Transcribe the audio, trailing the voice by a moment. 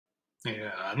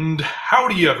And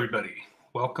howdy, everybody.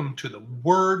 Welcome to the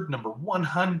word number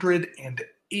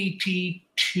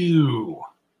 182.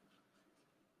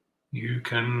 You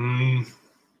can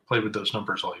play with those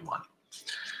numbers all you want.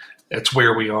 That's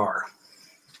where we are.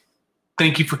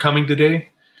 Thank you for coming today.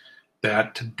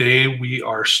 Today we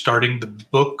are starting the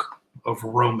book of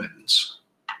Romans.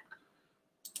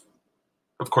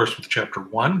 Of course, with chapter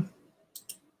 1,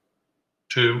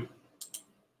 2,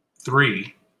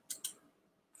 3,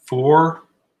 4,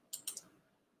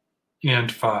 and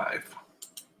 5.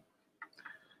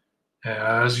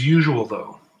 As usual,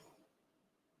 though,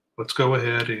 let's go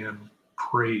ahead and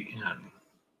pray in.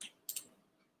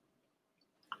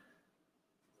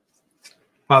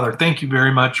 Father, thank you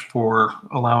very much for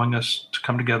allowing us to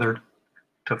come together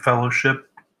to fellowship,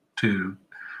 to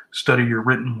study your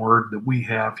written word that we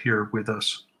have here with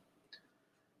us.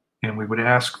 And we would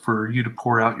ask for you to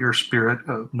pour out your spirit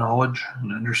of knowledge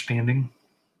and understanding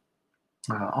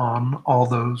on all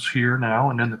those here now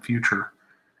and in the future,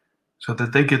 so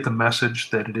that they get the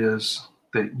message that it is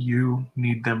that you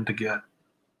need them to get,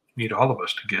 need all of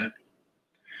us to get.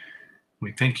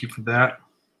 We thank you for that.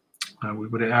 We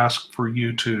would ask for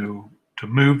you to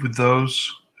move with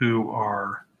those who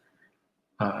are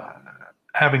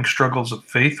having struggles of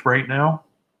faith right now,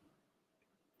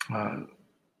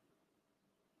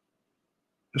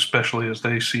 especially as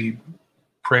they see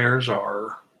prayers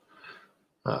are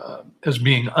as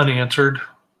being unanswered,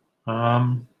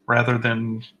 rather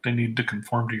than they need to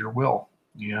conform to your will.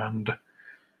 And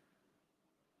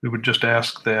we would just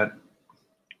ask that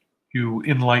you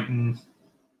enlighten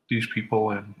these people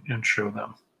and show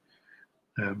them.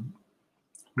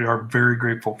 We are very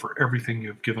grateful for everything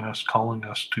you've given us, calling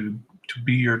us to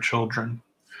be your children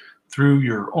through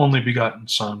your only begotten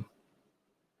Son,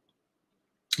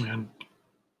 and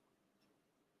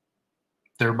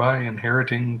thereby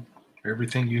inheriting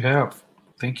everything you have.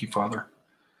 Thank you, Father.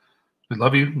 We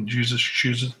love you in Jesus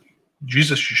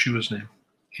Yeshua's name.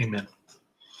 Amen.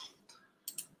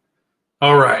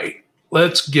 All right,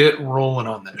 let's get rolling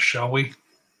on this, shall we?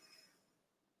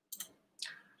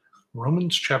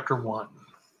 Romans chapter 1.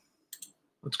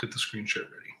 Let's get the screen share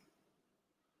ready.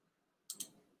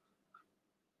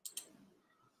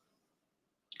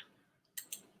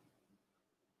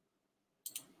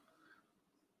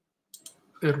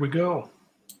 There we go.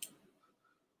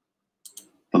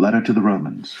 The letter to the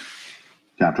Romans,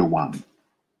 chapter 1.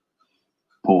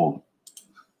 Paul,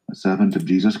 a servant of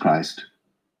Jesus Christ,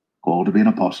 called to be an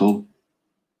apostle,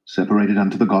 separated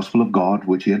unto the gospel of God,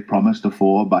 which he had promised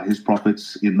afore by his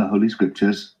prophets in the Holy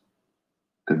Scriptures,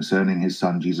 concerning his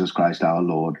Son Jesus Christ our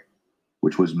Lord,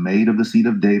 which was made of the seed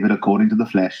of David according to the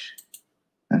flesh,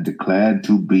 and declared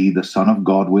to be the Son of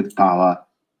God with power,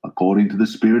 according to the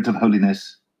Spirit of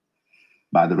holiness,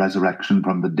 by the resurrection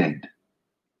from the dead,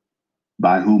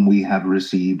 by whom we have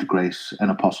received grace and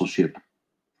apostleship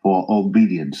for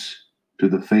obedience to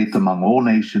the faith among all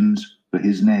nations for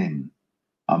his name,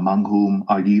 among whom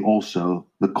are ye also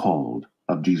the called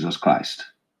of Jesus Christ.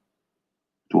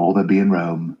 To all that be in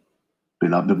Rome,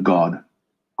 beloved of God,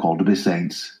 called to be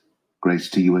saints, grace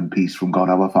to you and peace from God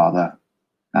our Father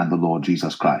and the Lord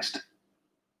Jesus Christ.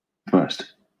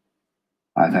 First,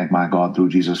 I thank my God through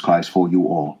Jesus Christ for you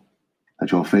all,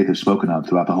 that your faith is spoken of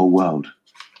throughout the whole world.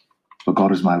 For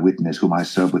God is my witness, whom I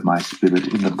serve with my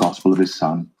spirit in the gospel of his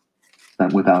Son,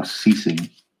 that without ceasing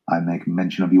I make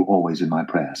mention of you always in my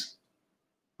prayers,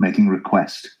 making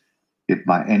request, if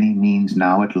by any means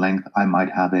now at length I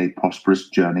might have a prosperous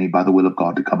journey by the will of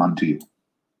God to come unto you.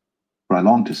 For I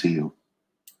long to see you,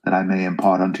 that I may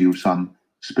impart unto you some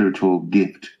spiritual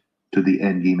gift, to the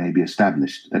end ye may be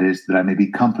established, that is, that I may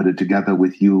be comforted together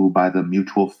with you by the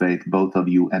mutual faith both of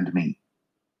you and me.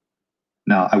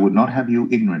 Now I would not have you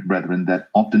ignorant, brethren, that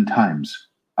oftentimes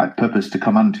I purposed to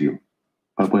come unto you,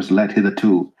 but was led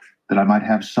hitherto, that I might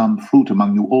have some fruit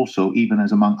among you also, even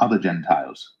as among other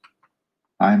Gentiles.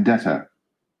 I am debtor,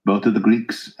 both to the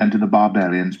Greeks and to the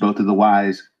barbarians, both to the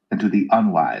wise and to the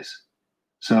unwise.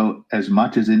 So, as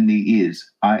much as in me is,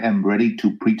 I am ready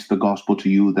to preach the gospel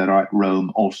to you that are at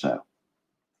Rome also.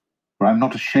 For I am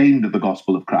not ashamed of the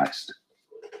gospel of Christ,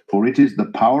 for it is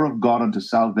the power of God unto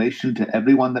salvation to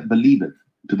everyone that believeth,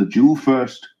 to the Jew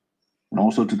first, and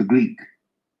also to the Greek.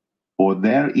 For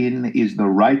therein is the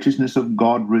righteousness of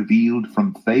God revealed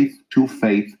from faith to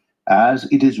faith, as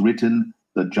it is written,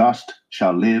 the just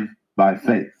shall live by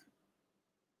faith.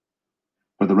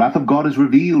 For the wrath of God is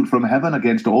revealed from heaven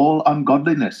against all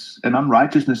ungodliness and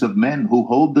unrighteousness of men who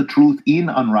hold the truth in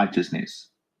unrighteousness,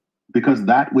 because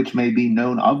that which may be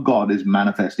known of God is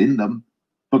manifest in them,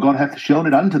 for God hath shown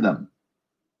it unto them.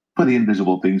 For the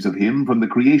invisible things of him from the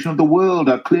creation of the world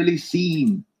are clearly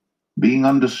seen, being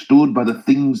understood by the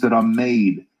things that are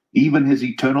made, even his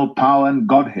eternal power and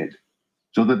Godhead,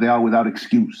 so that they are without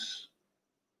excuse.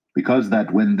 Because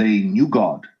that when they knew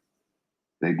God,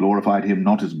 they glorified him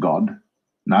not as God,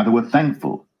 neither were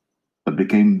thankful, but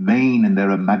became vain in their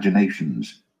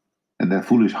imaginations, and their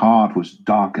foolish heart was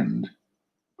darkened.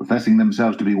 Professing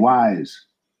themselves to be wise,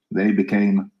 they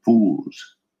became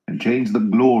fools, and changed the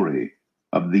glory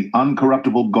of the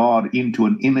uncorruptible God into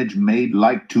an image made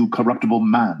like to corruptible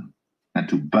man, and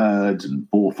to birds and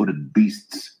four-footed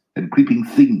beasts and creeping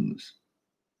things.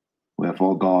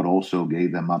 Wherefore God also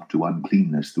gave them up to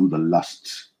uncleanness through the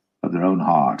lusts of their own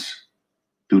hearts,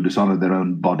 to dishonor their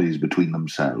own bodies between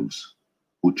themselves,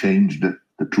 who changed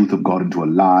the truth of God into a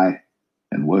lie,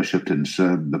 and worshipped and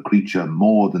served the creature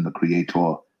more than the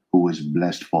Creator, who is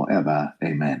blessed forever.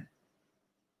 Amen.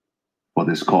 For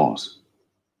this cause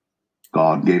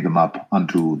God gave them up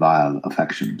unto vile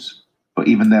affections. For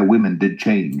even their women did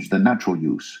change the natural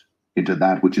use into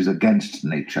that which is against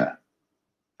nature.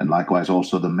 And likewise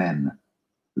also the men,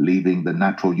 leaving the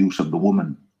natural use of the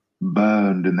woman,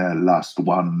 burned in their lust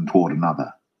one toward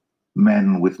another,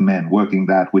 men with men, working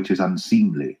that which is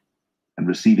unseemly, and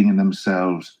receiving in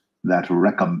themselves that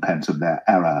recompense of their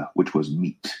error which was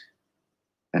meet.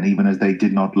 And even as they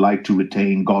did not like to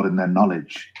retain God in their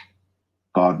knowledge,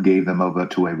 God gave them over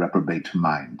to a reprobate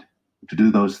mind, to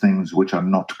do those things which are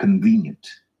not convenient,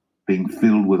 being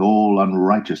filled with all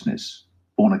unrighteousness,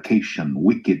 fornication,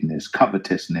 wickedness,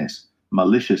 covetousness,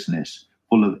 maliciousness,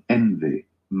 full of envy,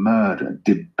 murder,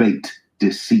 debate,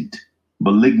 deceit,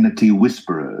 malignity,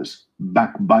 whisperers,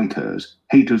 backbiters,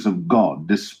 haters of God,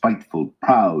 despiteful,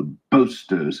 proud,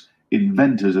 boasters,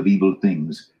 inventors of evil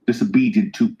things,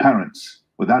 disobedient to parents,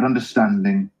 without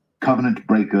understanding, covenant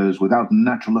breakers, without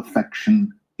natural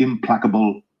affection,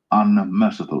 implacable,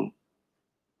 unmerciful,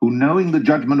 who knowing the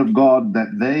judgment of God,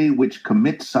 that they which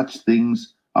commit such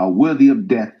things are worthy of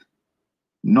death,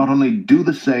 not only do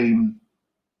the same,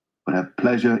 but have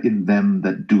pleasure in them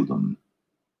that do them.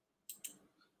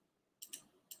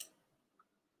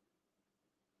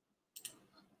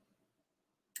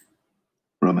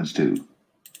 Romans 2.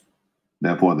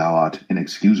 Therefore thou art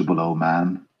inexcusable, O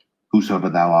man, whosoever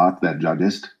thou art that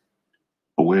judgest.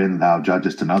 For wherein thou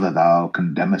judgest another, thou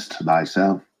condemnest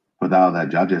thyself, for thou that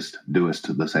judgest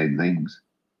doest the same things.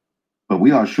 But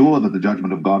we are sure that the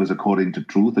judgment of God is according to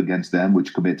truth against them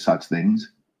which commit such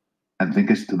things. And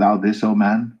thinkest thou this, O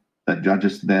man, that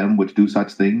judgest them which do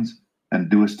such things, and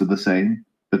doest the same,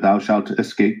 that thou shalt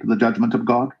escape the judgment of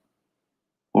God?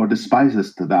 Or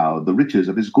despisest thou the riches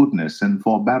of his goodness and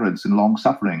forbearance and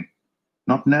long-suffering,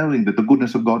 not knowing that the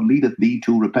goodness of God leadeth thee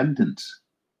to repentance?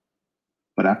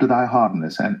 But after thy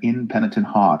hardness and impenitent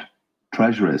heart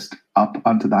treasurest up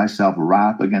unto thyself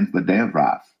wrath against the day of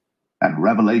wrath, and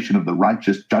revelation of the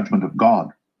righteous judgment of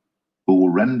God, who will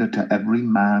render to every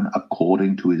man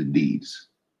according to his deeds.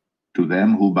 To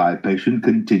them who by patient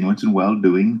continuance in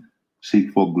well-doing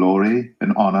seek for glory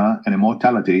and honor and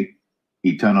immortality,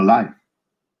 eternal life.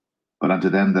 But unto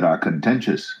them that are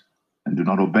contentious, and do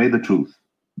not obey the truth,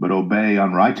 but obey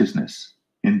unrighteousness,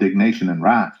 indignation and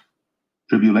wrath,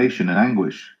 tribulation and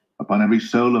anguish upon every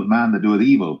soul of man that doeth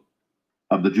evil,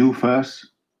 of the Jew first,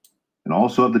 and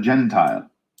also of the Gentile.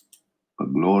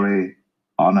 But glory,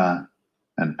 honor,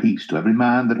 and peace to every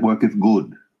man that worketh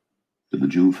good, to the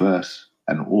Jew first,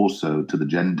 and also to the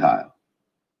Gentile.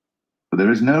 For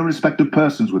there is no respect of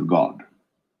persons with God.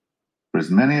 For as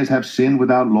many as have sinned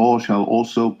without law shall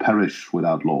also perish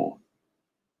without law.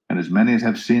 And as many as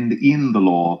have sinned in the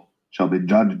law shall be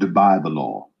judged by the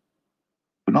law.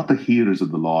 But not the hearers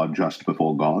of the law are just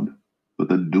before God, but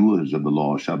the doers of the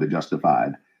law shall be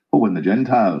justified. For when the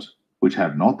Gentiles, which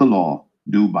have not the law,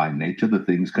 do by nature the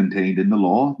things contained in the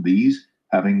law, these,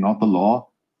 having not the law,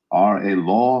 are a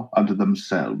law unto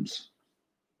themselves,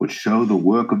 which show the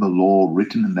work of the law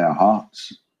written in their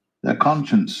hearts, their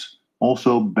conscience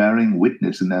also bearing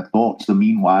witness in their thoughts, the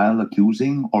meanwhile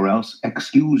accusing or else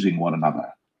excusing one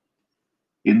another.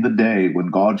 In the day when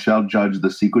God shall judge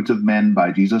the secrets of men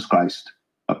by Jesus Christ,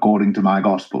 according to my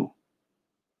gospel.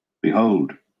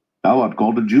 Behold, thou art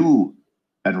called a Jew,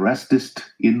 and restest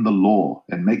in the law,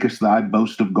 and makest thy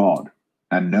boast of God,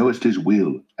 and knowest his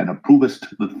will, and approvest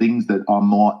the things that are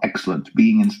more excellent,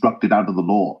 being instructed out of the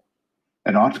law,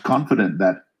 and art confident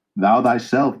that thou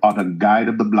thyself art a guide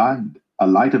of the blind, a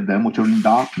light of them which are in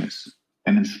darkness,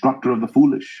 an instructor of the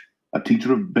foolish, a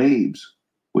teacher of babes,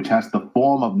 which hast the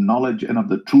form of knowledge and of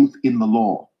the truth in the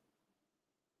law.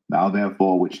 Thou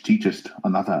therefore which teachest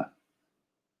another,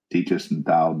 teachest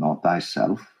thou not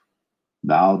thyself?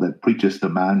 Thou that preachest a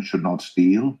man should not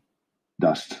steal,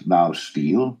 dost thou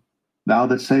steal? Thou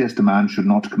that sayest a man should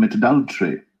not commit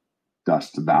adultery,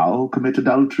 Dost thou commit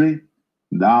adultery?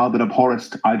 Thou that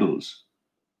abhorrest idols,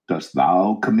 dost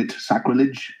thou commit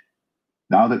sacrilege?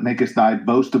 Thou that makest thy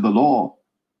boast of the law,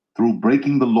 through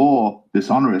breaking the law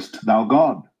dishonorest thou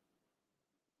God.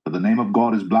 For the name of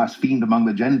God is blasphemed among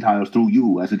the Gentiles through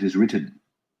you, as it is written.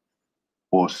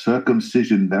 For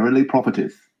circumcision verily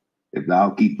profiteth, if thou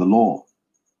keep the law.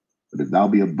 But if thou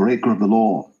be a breaker of the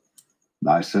law,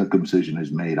 thy circumcision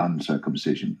is made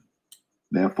uncircumcision.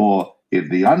 Therefore, if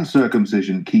the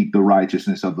uncircumcision keep the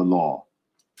righteousness of the law,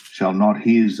 shall not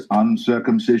his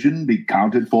uncircumcision be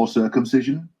counted for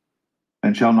circumcision?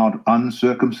 And shall not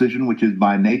uncircumcision, which is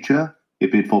by nature,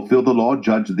 if it fulfill the law,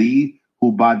 judge thee,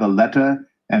 who by the letter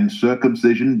and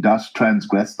circumcision dost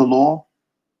transgress the law?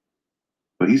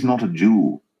 For he is not a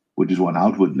Jew, which is one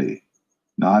outwardly,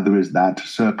 neither is that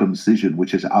circumcision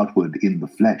which is outward in the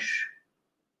flesh.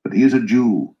 But he is a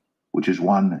Jew, which is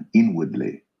one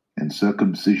inwardly, and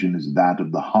circumcision is that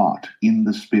of the heart, in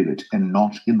the spirit, and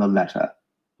not in the letter,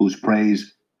 whose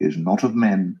praise is not of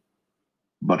men,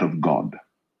 but of God.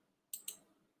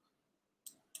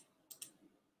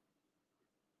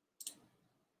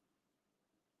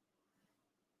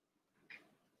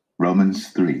 Romans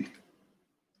 3.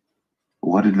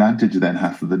 What advantage then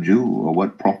hath the Jew, or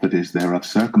what profit is there of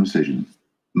circumcision?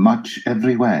 Much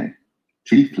every way,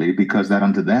 chiefly because that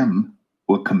unto them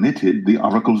were committed the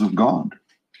oracles of God.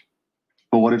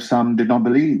 For what if some did not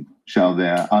believe? Shall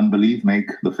their unbelief make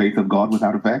the faith of God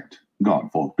without effect? God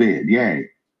forbid, yea.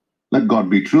 Let God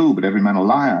be true, but every man a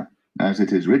liar, as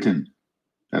it is written,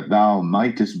 that thou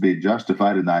mightest be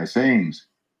justified in thy sayings,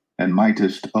 and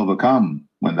mightest overcome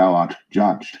when thou art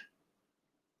judged.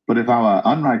 But if our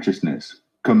unrighteousness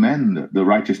commend the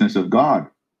righteousness of God,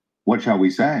 what shall we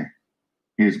say?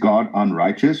 Is God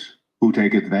unrighteous, who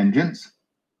taketh vengeance?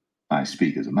 I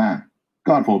speak as a man.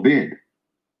 God forbid.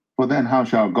 For then how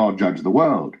shall God judge the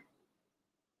world?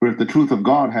 For if the truth of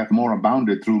God hath more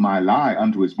abounded through my lie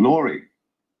unto his glory,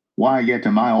 why yet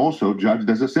am I also judged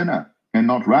as a sinner, and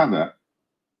not rather,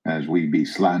 as we be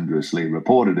slanderously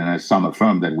reported, and as some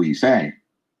affirm that we say,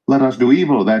 let us do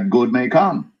evil that good may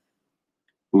come,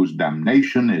 whose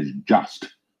damnation is just.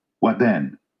 What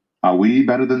then? Are we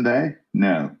better than they?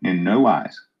 No, in no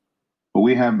wise. For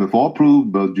we have before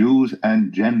proved, both Jews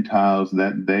and Gentiles,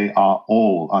 that they are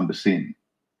all under sin.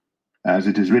 As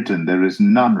it is written, there is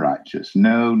none righteous,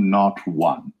 no, not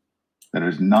one. There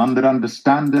is none that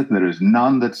understandeth, there is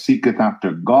none that seeketh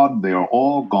after God. They are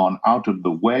all gone out of the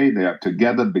way, they are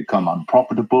together become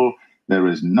unprofitable. There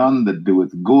is none that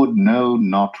doeth good, no,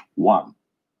 not one.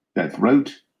 Their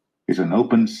throat is an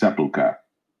open sepulchre.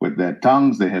 With their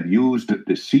tongues they have used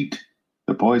deceit.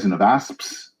 The poison of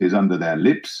asps is under their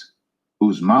lips,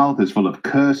 whose mouth is full of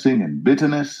cursing and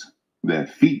bitterness. Their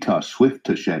feet are swift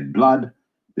to shed blood.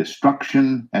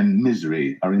 Destruction and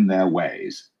misery are in their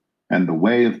ways, and the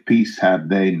way of peace have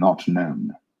they not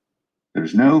known. There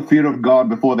is no fear of God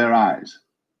before their eyes.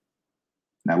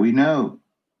 Now we know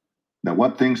that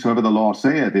what things soever the law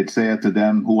saith, it saith to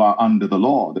them who are under the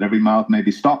law, that every mouth may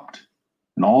be stopped,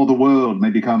 and all the world may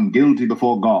become guilty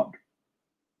before God.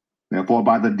 Therefore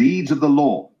by the deeds of the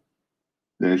law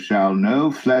there shall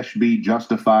no flesh be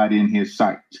justified in his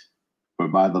sight, for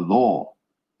by the law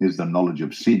is the knowledge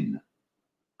of sin.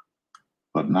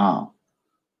 But now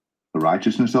the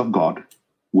righteousness of God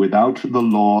without the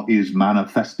law is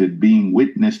manifested, being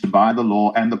witnessed by the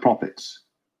law and the prophets,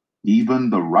 even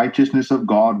the righteousness of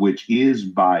God, which is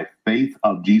by faith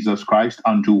of Jesus Christ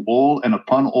unto all and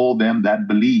upon all them that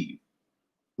believe.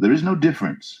 There is no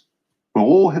difference, for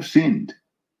all have sinned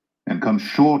and come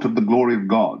short of the glory of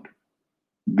God,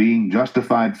 being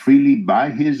justified freely by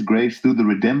his grace through the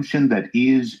redemption that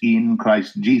is in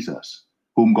Christ Jesus,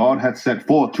 whom God hath set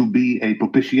forth to be a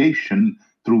propitiation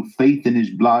through faith in his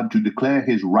blood, to declare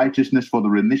his righteousness for the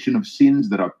remission of sins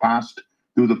that are past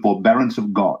through the forbearance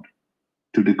of God.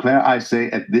 To declare, I say,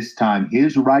 at this time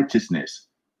his righteousness,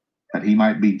 that he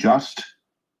might be just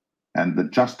and the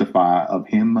justifier of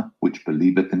him which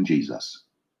believeth in Jesus.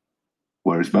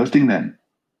 Where is boasting then?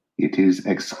 It is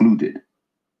excluded.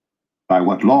 By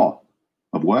what law?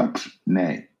 Of works?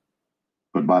 Nay,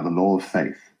 but by the law of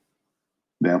faith.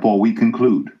 Therefore we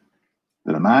conclude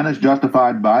that a man is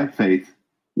justified by faith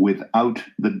without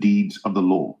the deeds of the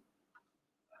law.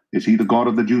 Is he the God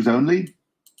of the Jews only?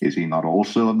 Is he not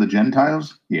also of the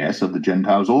Gentiles? Yes, of the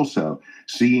Gentiles also,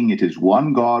 seeing it is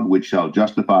one God which shall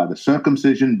justify the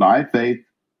circumcision by faith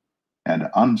and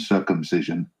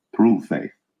uncircumcision through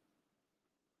faith.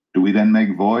 Do we then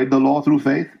make void the law through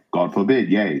faith? God forbid,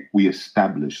 yea, we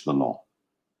establish the law.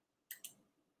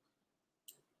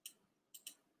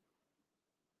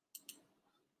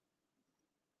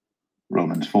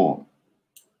 Romans 4.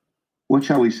 What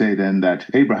shall we say then that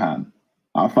Abraham,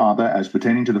 our father, as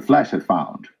pertaining to the flesh, hath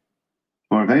found?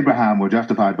 For if Abraham were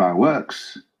justified by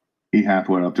works, he hath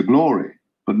whereof to glory,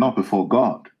 but not before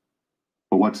God.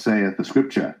 For what saith the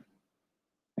Scripture?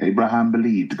 Abraham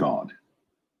believed God,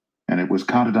 and it was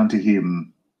counted unto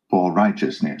him for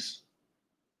righteousness.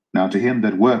 Now to him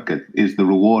that worketh is the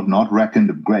reward not reckoned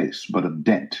of grace, but of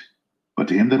debt. But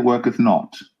to him that worketh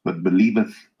not, but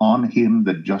believeth on him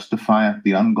that justifieth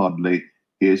the ungodly,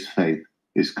 his faith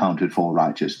is counted for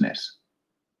righteousness.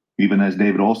 Even as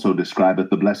David also describeth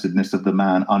the blessedness of the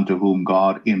man unto whom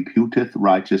God imputeth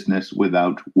righteousness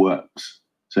without works,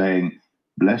 saying,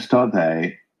 Blessed are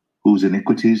they whose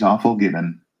iniquities are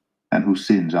forgiven, and whose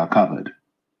sins are covered.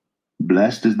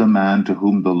 Blessed is the man to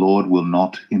whom the Lord will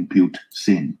not impute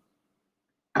sin.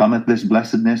 Cometh this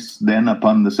blessedness then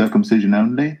upon the circumcision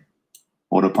only,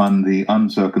 or upon the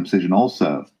uncircumcision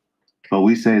also? For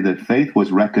we say that faith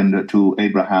was reckoned to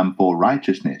Abraham for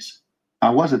righteousness.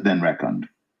 How was it then reckoned?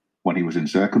 When he was in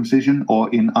circumcision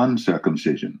or in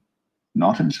uncircumcision?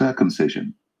 Not in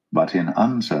circumcision, but in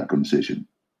uncircumcision.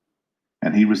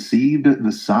 And he received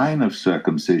the sign of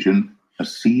circumcision, a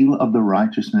seal of the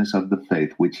righteousness of the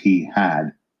faith which he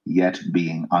had, yet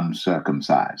being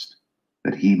uncircumcised,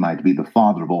 that he might be the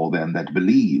father of all them that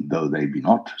believe, though they be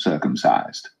not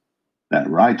circumcised, that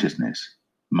righteousness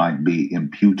might be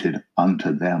imputed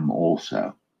unto them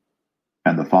also,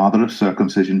 and the father of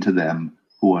circumcision to them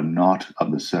who are not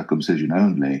of the circumcision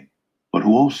only, but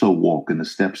who also walk in the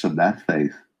steps of that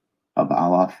faith of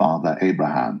our father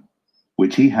Abraham,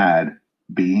 which he had,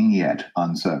 being yet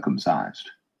uncircumcised.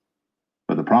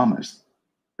 For the promise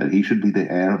that he should be the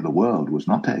heir of the world was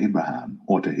not to Abraham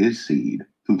or to his seed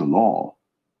through the law,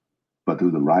 but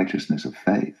through the righteousness of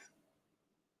faith.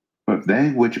 For if they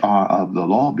which are of the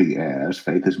law be heirs,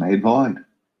 faith is made void,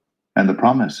 and the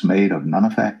promise made of none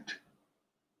effect,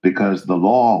 because the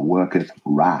law worketh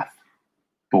wrath.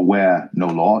 For where no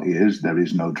law is, there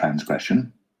is no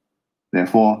transgression.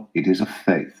 Therefore it is of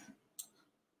faith,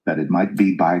 that it might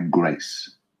be by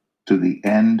grace, to the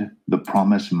end the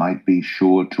promise might be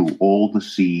sure to all the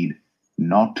seed,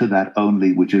 not to that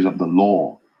only which is of the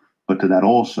law, but to that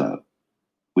also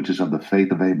which is of the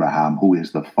faith of Abraham, who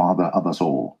is the father of us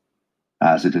all.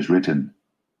 As it is written,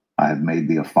 I have made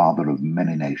thee a father of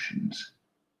many nations.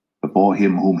 Before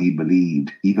him whom he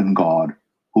believed, even God,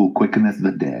 who quickeneth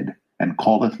the dead, and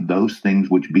calleth those things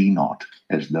which be not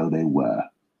as though they were,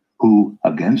 who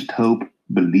against hope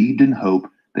believed in hope,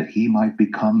 that he might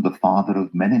become the father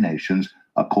of many nations,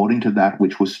 according to that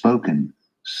which was spoken,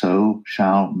 so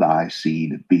shall thy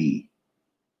seed be.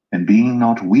 And being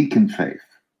not weak in faith,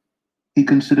 he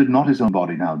considered not his own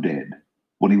body now dead,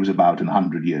 when he was about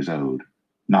 100 years old,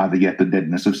 neither yet the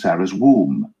deadness of Sarah's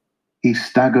womb. He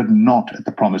staggered not at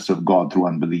the promise of God through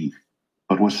unbelief,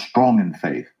 but was strong in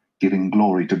faith, giving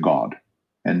glory to God,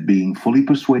 and being fully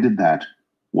persuaded that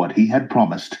what he had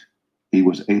promised, he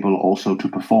was able also to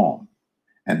perform.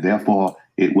 And therefore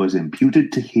it was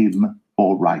imputed to him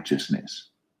for righteousness.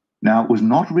 Now it was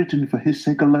not written for his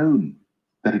sake alone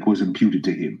that it was imputed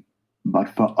to him, but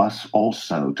for us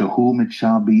also, to whom it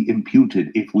shall be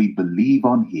imputed if we believe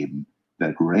on him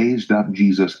that raised up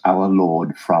Jesus our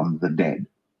Lord from the dead,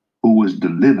 who was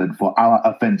delivered for our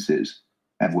offenses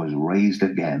and was raised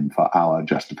again for our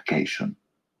justification.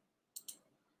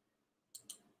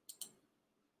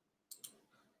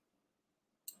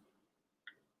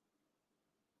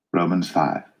 Romans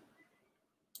 5.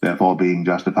 Therefore, being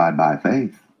justified by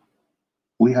faith,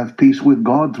 we have peace with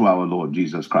God through our Lord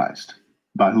Jesus Christ,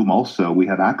 by whom also we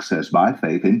have access by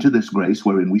faith into this grace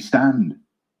wherein we stand,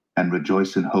 and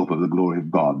rejoice in hope of the glory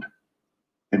of God.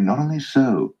 And not only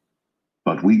so,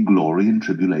 but we glory in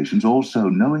tribulations also,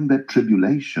 knowing that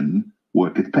tribulation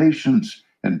worketh patience,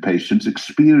 and patience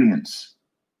experience,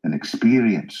 and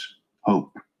experience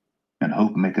hope, and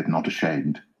hope maketh not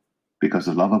ashamed, because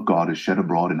the love of God is shed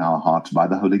abroad in our hearts by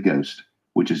the Holy Ghost,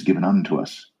 which is given unto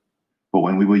us. For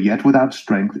when we were yet without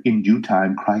strength, in due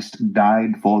time Christ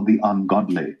died for the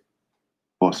ungodly.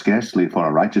 For scarcely for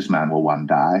a righteous man will one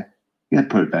die, yet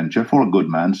peradventure for a good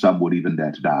man some would even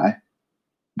dare to die.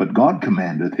 But God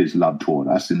commandeth his love toward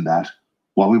us, in that,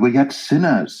 while we were yet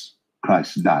sinners,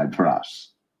 Christ died for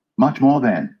us. Much more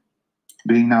then,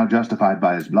 being now justified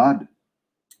by his blood,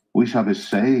 we shall be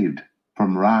saved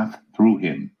from wrath through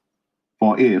him.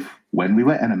 For if, when we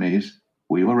were enemies,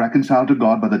 we were reconciled to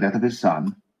God by the death of his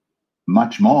Son,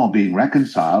 much more, being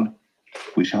reconciled,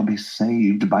 we shall be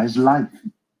saved by his life.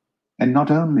 And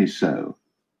not only so,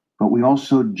 but we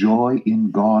also joy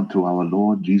in God through our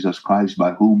Lord Jesus Christ,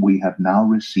 by whom we have now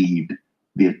received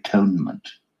the atonement.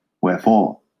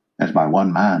 Wherefore, as by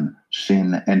one man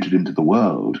sin entered into the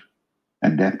world,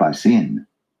 and death by sin.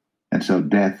 And so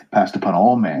death passed upon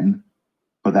all men,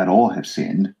 for that all have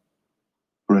sinned.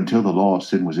 For until the law,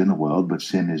 sin was in the world, but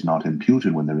sin is not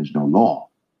imputed when there is no law.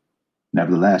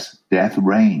 Nevertheless, death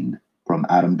reigned from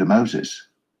Adam to Moses,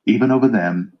 even over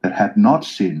them that had not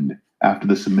sinned, after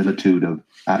the similitude of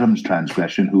Adam's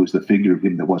transgression, who is the figure of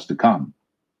him that was to come.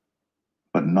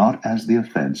 But not as the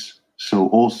offense, so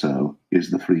also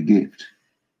is the free gift.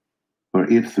 For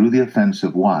if through the offense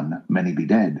of one many be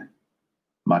dead,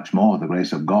 much more the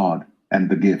grace of God, and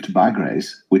the gift by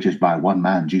grace, which is by one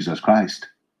man, Jesus Christ,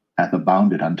 hath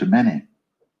abounded unto many.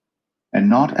 And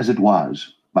not as it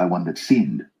was by one that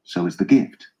sinned, so is the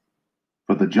gift.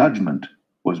 For the judgment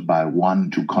was by one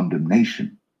to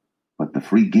condemnation, but the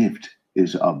free gift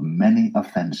is of many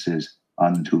offenses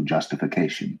unto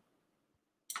justification.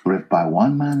 For if by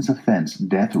one man's offense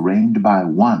death reigned by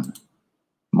one,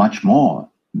 much more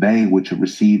they which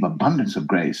receive abundance of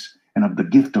grace and of the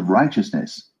gift of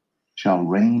righteousness shall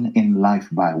reign in life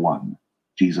by one,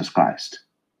 Jesus Christ.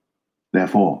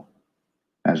 Therefore,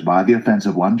 as by the offense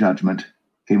of one judgment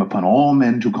came upon all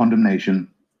men to condemnation,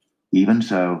 even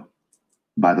so,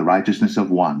 by the righteousness of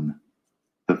one,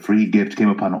 the free gift came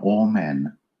upon all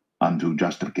men unto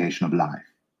justification of life.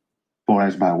 For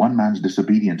as by one man's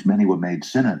disobedience many were made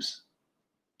sinners,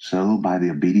 so by the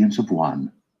obedience of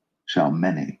one shall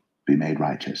many be made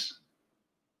righteous.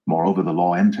 Moreover, the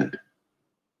law entered,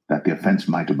 that the offense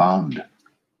might abound.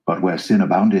 But where sin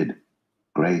abounded,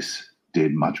 grace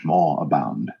did much more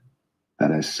abound,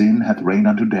 that as sin hath reigned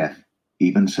unto death,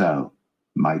 even so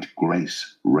might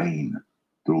grace reign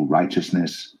through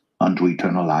righteousness unto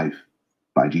eternal life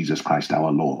by Jesus Christ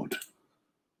our Lord.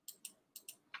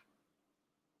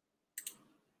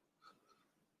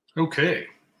 Okay.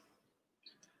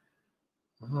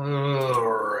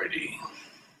 Alrighty.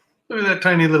 Look at that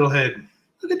tiny little head.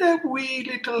 Look at that wee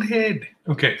little head.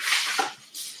 Okay.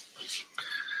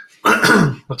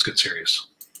 Let's get serious.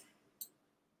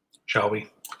 Shall we?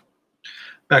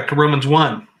 Back to Romans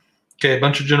 1. Okay, a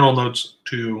bunch of general notes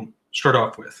to start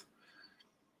off with.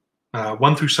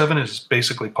 1 through 7 is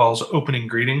basically Paul's opening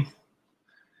greeting.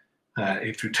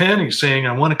 8 through 10, he's saying,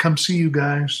 I want to come see you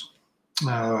guys.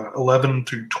 11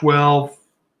 through 12,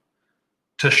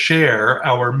 to share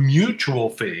our mutual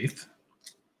faith.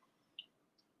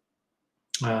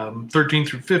 13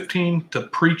 through 15, to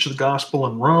preach the gospel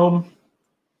in Rome.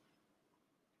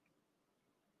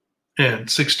 And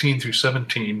 16 through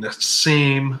 17, the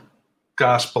same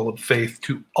gospel of faith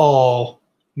to all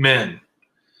men.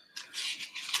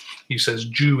 He says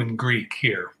Jew and Greek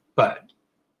here, but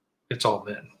it's all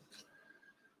men.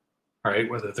 All right,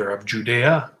 whether they're of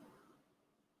Judea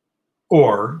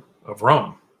or of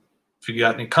Rome. If you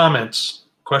got any comments,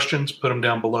 questions, put them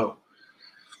down below.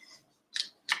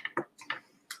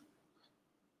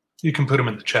 You can put them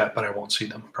in the chat, but I won't see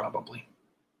them probably.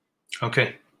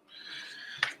 Okay.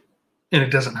 And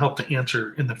it doesn't help to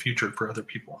answer in the future for other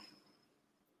people.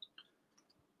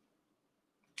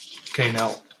 Okay,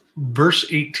 now verse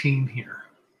 18 here.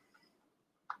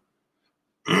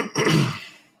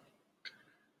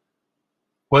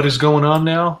 What is going on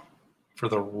now? For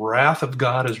the wrath of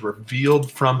God is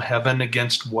revealed from heaven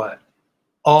against what?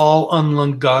 All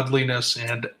ungodliness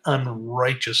and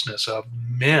unrighteousness of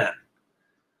men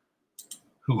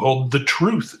who hold the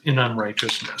truth in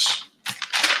unrighteousness.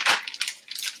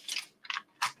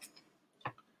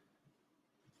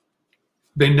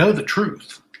 They know the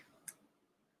truth,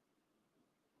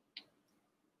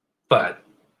 but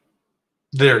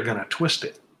they're going to twist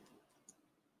it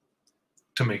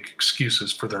to make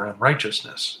excuses for their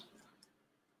unrighteousness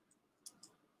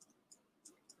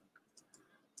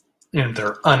and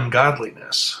their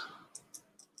ungodliness.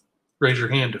 Raise your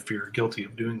hand if you're guilty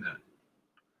of doing that.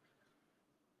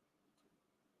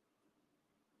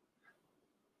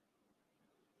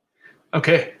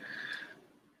 Okay.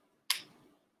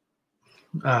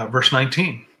 Verse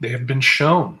 19, they have been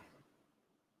shown.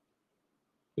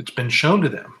 It's been shown to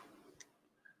them.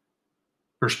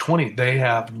 Verse 20, they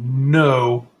have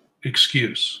no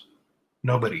excuse.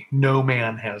 Nobody, no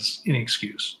man has any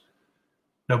excuse.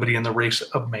 Nobody in the race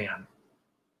of man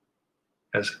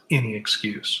has any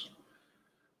excuse.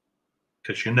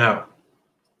 Because you know.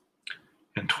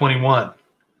 And 21,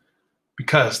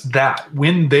 because that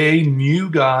when they knew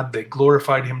God, they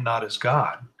glorified him not as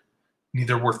God,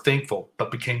 neither were thankful,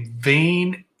 but became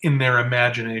vain in their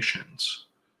imaginations,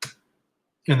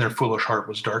 and their foolish heart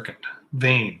was darkened.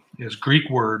 Vain is Greek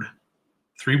word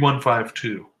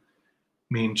 3152,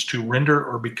 means to render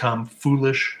or become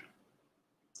foolish,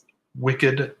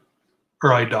 wicked,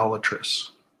 or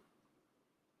idolatrous.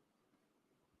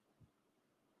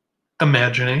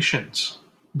 Imaginations.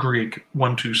 Greek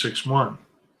 1261.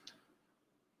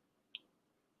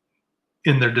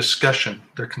 In their discussion,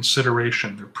 their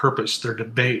consideration, their purpose, their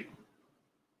debate.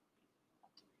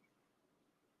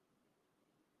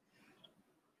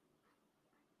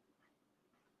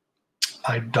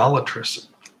 Idolatrous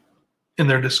in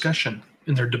their discussion,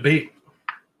 in their debate.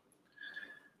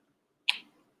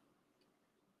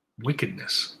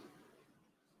 Wickedness.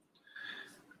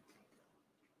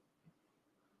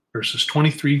 Verses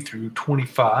 23 through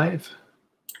 25,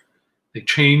 they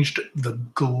changed the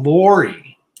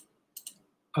glory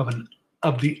of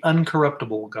the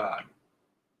uncorruptible God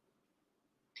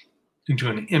into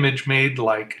an image made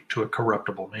like to a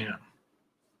corruptible man.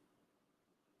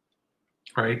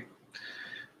 Right?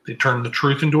 They turned the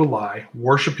truth into a lie,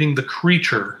 worshiping the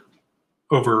creature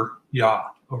over Yah,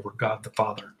 over God the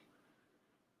Father.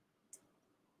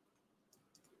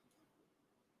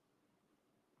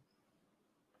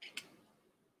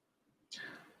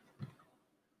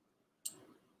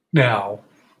 Now,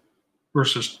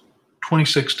 verses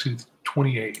 26 to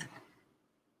 28.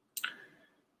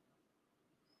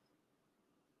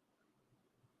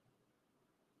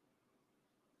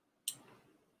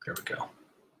 There we go.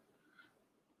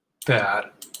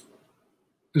 That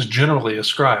is generally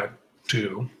ascribed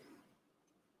to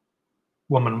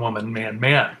woman, woman, man,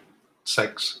 man,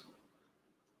 sex.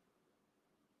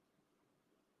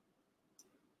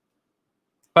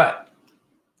 But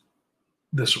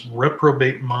this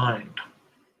reprobate mind,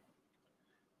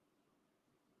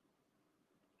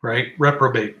 right?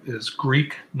 Reprobate is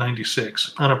Greek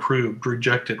 96, unapproved,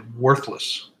 rejected,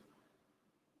 worthless.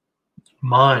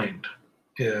 Mind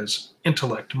is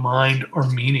intellect, mind, or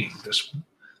meaning, this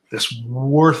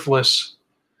worthless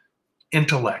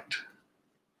intellect.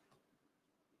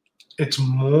 It's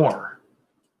more.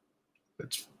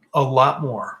 It's a lot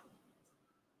more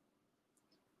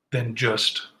than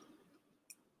just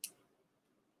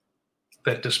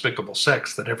that despicable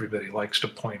sex that everybody likes to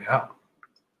point out.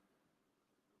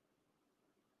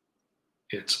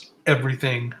 It's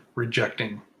everything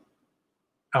rejecting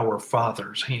our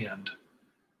Father's hand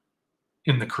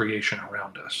in the creation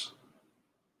around us.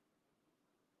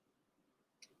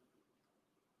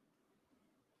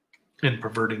 And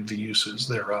perverting the uses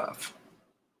thereof,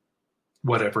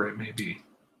 whatever it may be.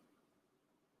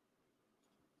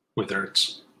 Whether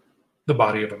it's the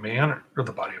body of a man or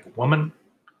the body of a woman,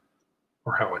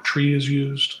 or how a tree is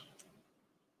used,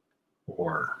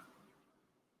 or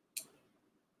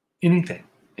anything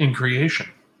in creation.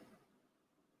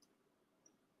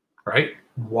 Right?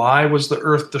 Why was the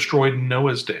earth destroyed in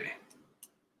Noah's day?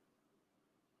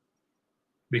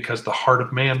 Because the heart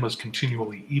of man was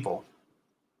continually evil,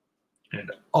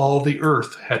 and all the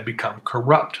earth had become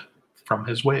corrupt from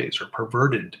his ways, or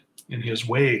perverted in his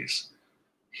ways.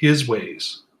 His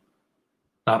ways,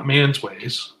 not man's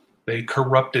ways. They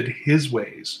corrupted his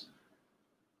ways.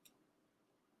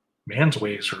 Man's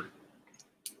ways are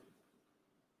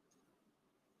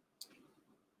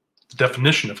the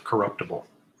definition of corruptible.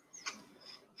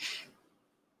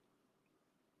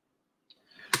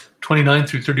 29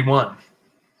 through 31.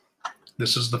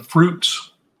 This is the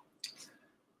fruits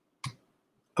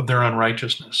of their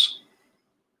unrighteousness.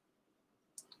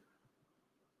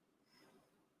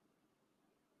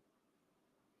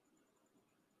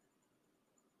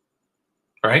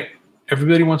 Right?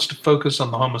 Everybody wants to focus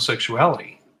on the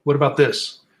homosexuality. What about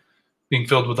this? Being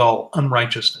filled with all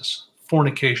unrighteousness,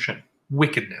 fornication,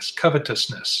 wickedness,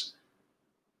 covetousness.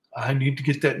 I need to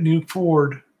get that new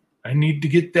Ford. I need to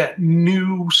get that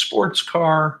new sports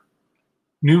car,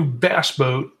 new bass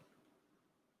boat.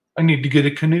 I need to get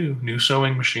a canoe, new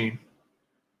sewing machine.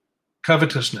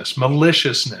 Covetousness,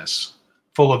 maliciousness,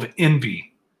 full of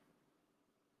envy,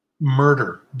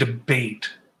 murder,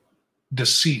 debate,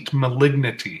 deceit,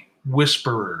 malignity,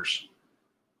 whisperers,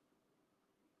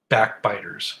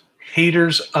 backbiters,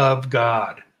 haters of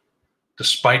God,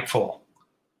 despiteful,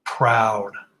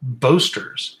 proud,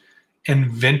 boasters,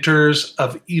 inventors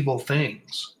of evil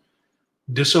things,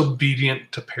 disobedient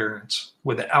to parents,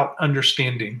 without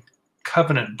understanding,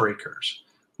 covenant breakers,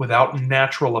 without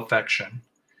natural affection,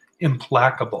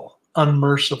 implacable,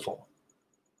 unmerciful.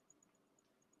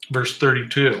 Verse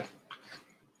 32,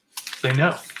 they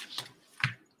know.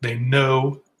 They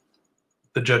know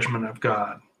the judgment of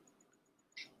God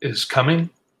is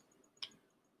coming.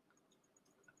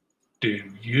 Do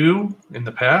you, in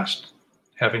the past,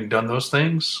 having done those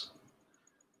things,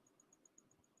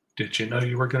 did you know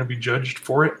you were going to be judged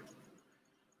for it?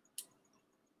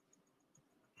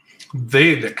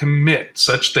 They that commit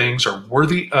such things are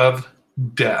worthy of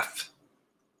death.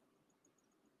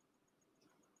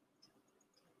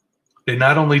 They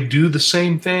not only do the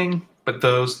same thing, but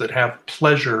those that have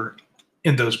pleasure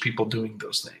in those people doing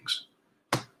those things.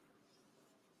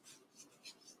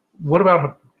 What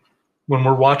about when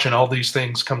we're watching all these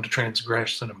things come to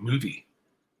transgress in a movie?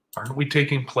 Aren't we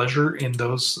taking pleasure in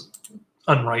those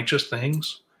unrighteous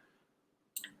things?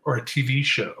 Or a TV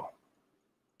show?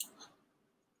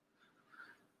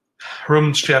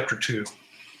 Romans chapter 2.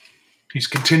 He's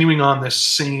continuing on this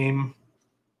same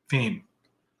theme.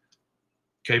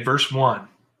 Okay, verse 1.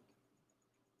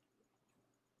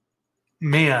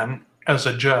 Man, as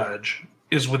a judge,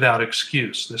 is without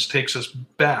excuse. This takes us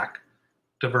back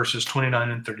to verses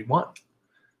 29 and 31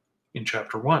 in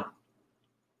chapter 1.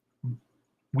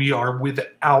 We are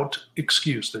without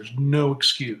excuse. There's no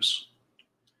excuse.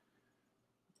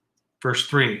 Verse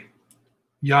 3.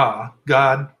 Yah,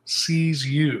 God sees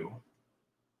you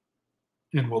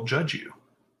and will judge you.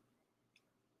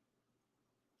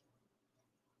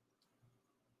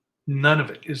 None of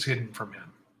it is hidden from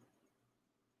him.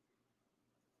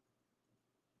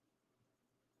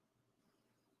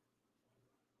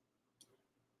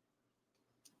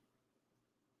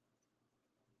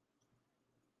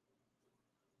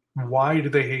 Why do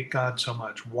they hate God so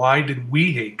much? Why did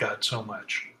we hate God so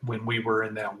much when we were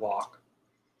in that walk?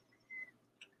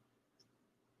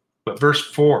 But verse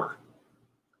 4.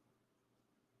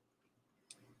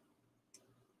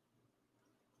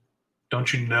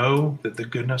 Don't you know that the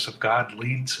goodness of God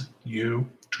leads you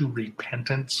to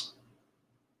repentance?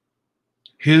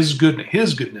 His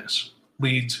goodness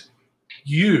leads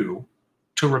you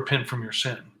to repent from your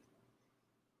sin.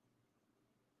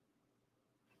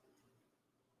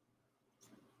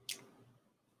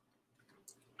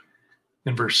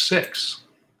 In verse 6,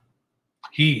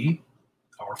 He,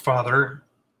 our Father,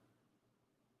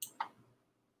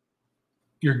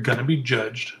 you're going to be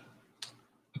judged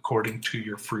according to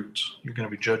your fruits. You're going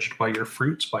to be judged by your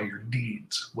fruits, by your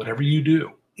deeds. Whatever you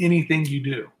do, anything you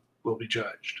do will be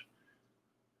judged.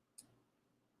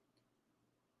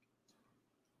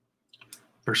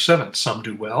 Verse 7, some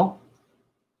do well.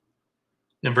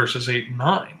 In verses 8 and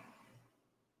 9,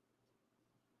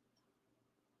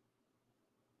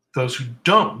 those who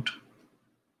don't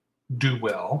do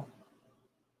well,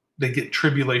 they get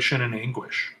tribulation and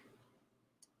anguish.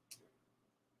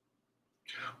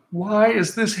 Why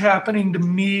is this happening to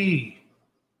me?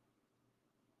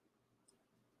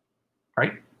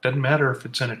 Right? Doesn't matter if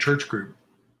it's in a church group,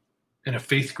 in a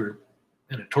faith group,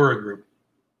 in a Torah group.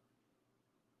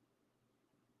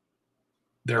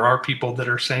 There are people that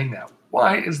are saying that.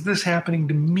 Why is this happening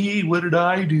to me? What did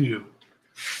I do?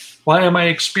 Why am I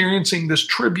experiencing this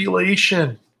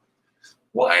tribulation?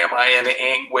 Why am I in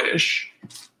anguish?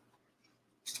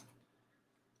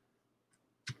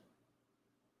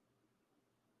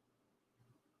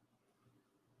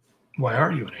 Why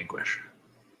are you in anguish?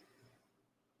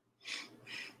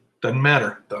 Doesn't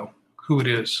matter, though, who it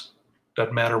is.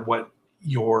 Doesn't matter what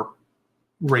your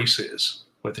race is,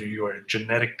 whether you are a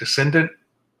genetic descendant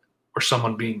or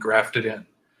someone being grafted in.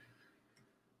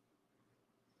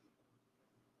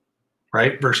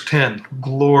 Right? Verse 10,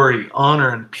 glory,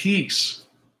 honor, and peace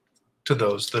to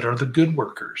those that are the good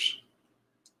workers.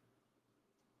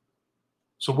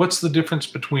 So what's the difference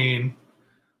between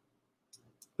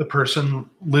the person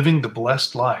living the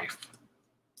blessed life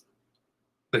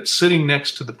that's sitting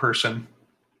next to the person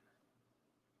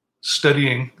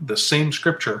studying the same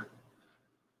scripture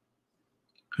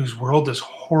whose world is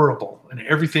horrible and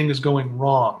everything is going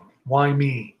wrong? Why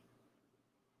me?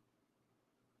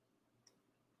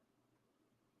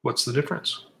 What's the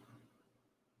difference?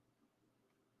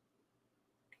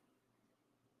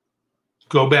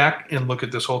 Go back and look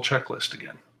at this whole checklist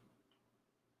again.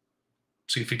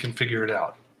 See if you can figure it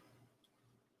out.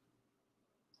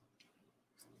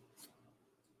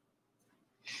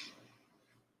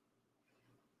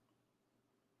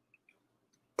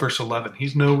 Verse 11,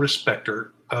 he's no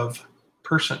respecter of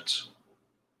persons.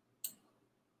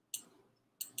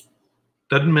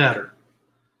 Doesn't matter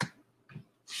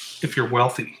if you're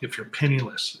wealthy, if you're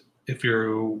penniless, if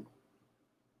you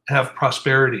have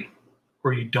prosperity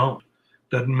or you don't.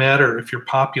 Doesn't matter if you're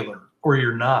popular or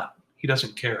you're not. He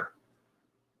doesn't care.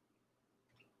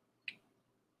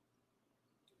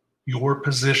 Your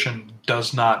position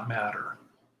does not matter.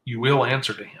 You will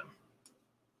answer to him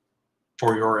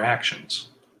for your actions.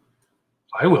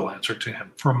 I will answer to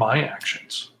him for my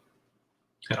actions.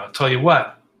 And I'll tell you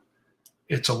what,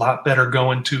 it's a lot better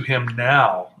going to him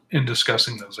now in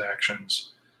discussing those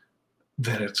actions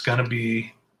than it's going to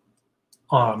be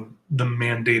on the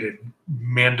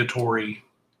mandatory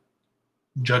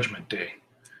judgment day.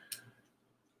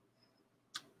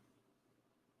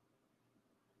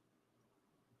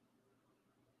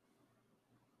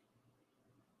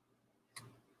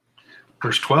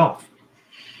 Verse 12.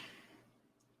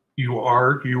 You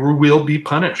will be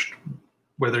punished,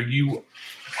 whether you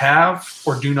have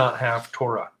or do not have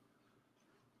Torah.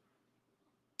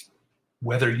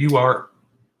 Whether you are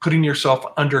putting yourself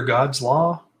under God's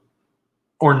law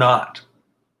or not,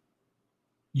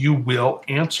 you will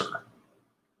answer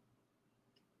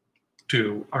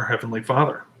to our Heavenly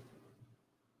Father.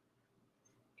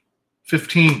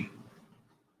 15.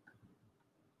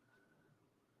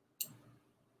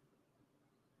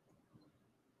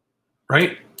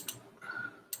 Right?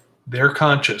 They're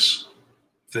conscious.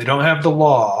 If they don't have the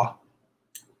law,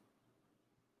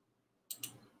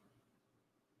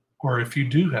 or if you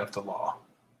do have the law,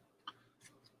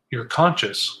 your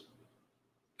conscience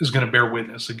is going to bear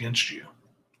witness against you.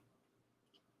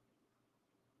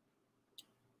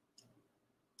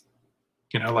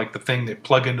 You know, like the thing they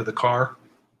plug into the car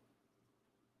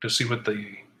to see what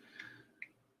the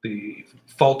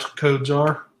fault codes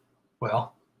are.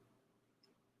 Well,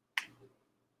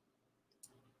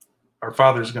 our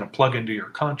Father is going to plug into your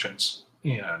conscience,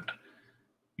 and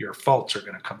your faults are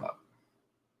going to come up.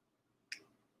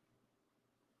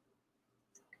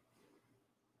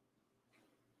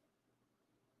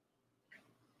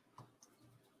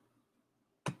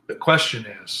 The question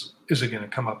is it going to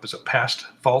come up as a past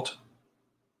fault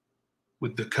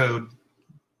with the code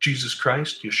Jesus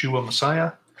Christ, Yeshua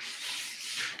Messiah,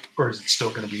 or is it still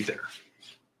going to be there?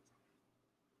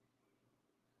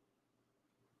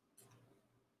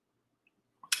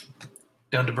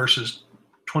 Down to verses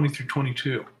 20 through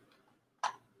 22.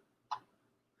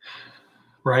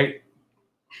 Right?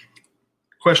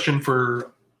 Question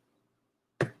for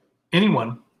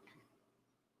anyone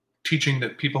teaching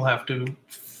that people have to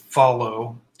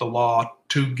follow the law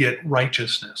to get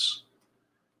righteousness.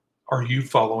 Are you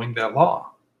following that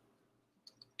law?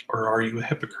 Or are you a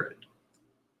hypocrite?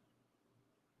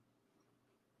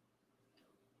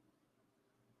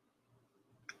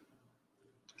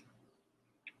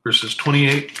 Verses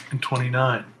 28 and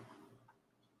 29.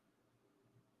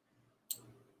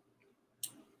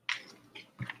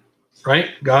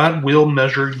 Right? God will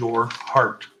measure your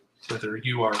heart, whether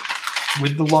you are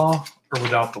with the law or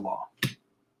without the law.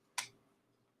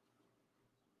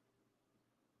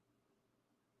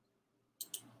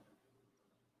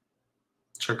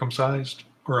 Circumcised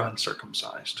or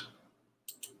uncircumcised.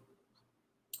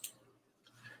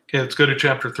 Okay, let's go to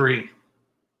chapter 3.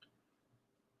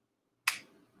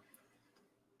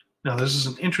 Now, this is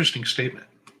an interesting statement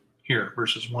here,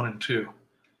 verses 1 and 2.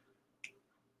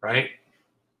 Right?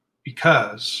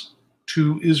 Because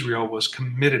to Israel was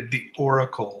committed the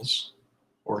oracles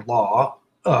or law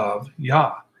of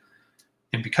Yah.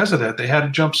 And because of that, they had a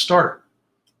jump start.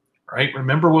 Right?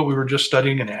 Remember what we were just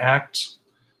studying in Acts?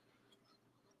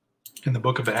 In the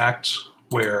book of Acts,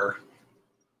 where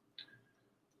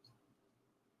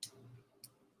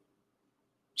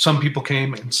some people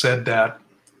came and said that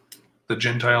the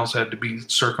Gentiles had to be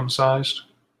circumcised.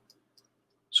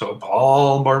 So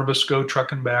Paul and Barnabas go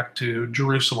trucking back to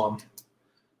Jerusalem,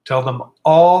 tell them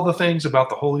all the things about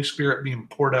the Holy Spirit being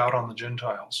poured out on the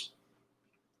Gentiles.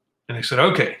 And they said,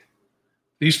 okay,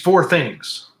 these 4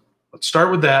 things, let's start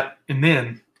with that. And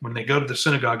then when they go to the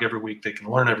synagogue every week, they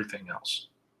can learn everything else.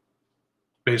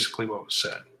 Basically what was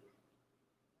said.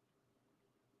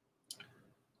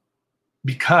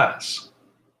 Because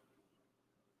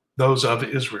those of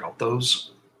Israel,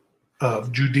 those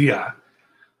of Judea,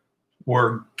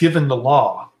 were given the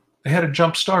law, they had a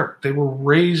jump start. They were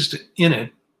raised in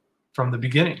it from the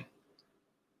beginning.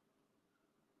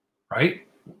 Right?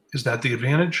 Is that the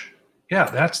advantage? Yeah,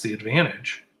 that's the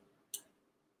advantage.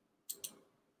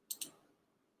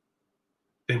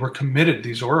 They were committed,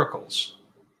 these oracles.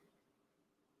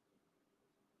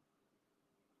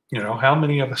 You know, how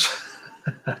many of us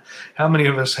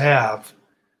have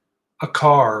a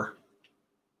car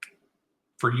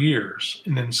for years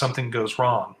and then something goes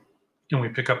wrong and we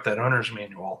pick up that owner's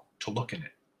manual to look in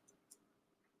it?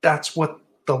 That's what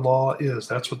the law is.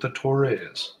 That's what the Torah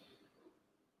is.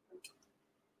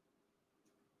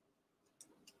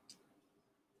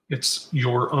 It's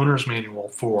your owner's manual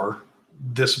for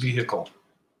this vehicle,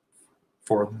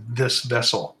 for this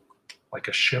vessel, like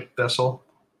a ship vessel,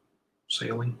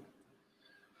 sailing.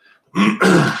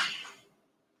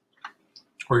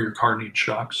 Or your car needs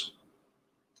shocks.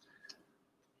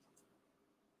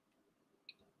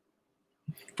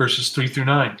 Verses 3 through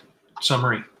 9,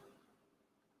 summary.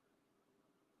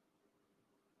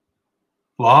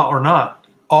 Law or not,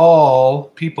 all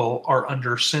people are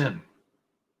under sin.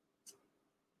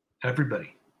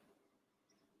 Everybody.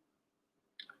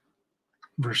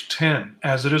 Verse 10,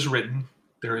 as it is written,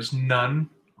 there is none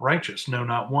righteous, no,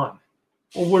 not one.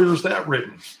 Well, where's that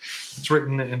written? It's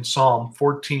written in Psalm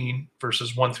 14,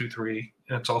 verses 1 through 3,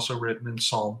 and it's also written in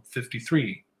Psalm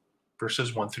 53,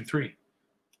 verses 1 through 3.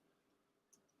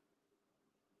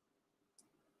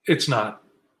 It's not.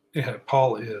 Yeah,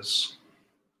 Paul is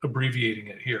abbreviating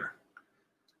it here.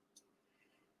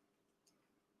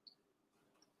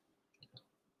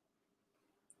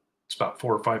 It's about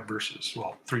 4 or 5 verses.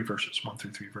 Well, 3 verses, 1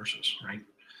 through 3 verses, right?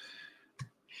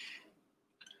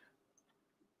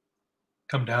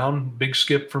 Come down, big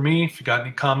skip for me. If you got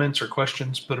any comments or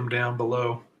questions, put them down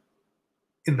below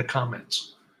in the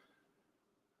comments.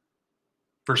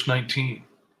 Verse 19,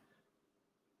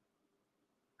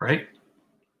 right?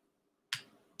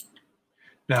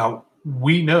 Now,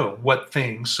 we know what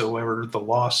things soever the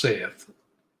law saith.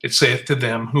 It saith to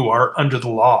them who are under the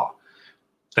law,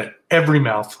 that every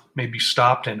mouth may be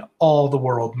stopped and all the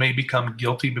world may become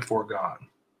guilty before God.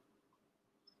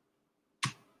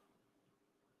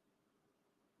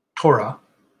 Torah,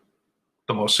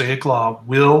 the Mosaic law,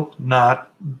 will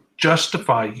not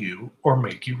justify you or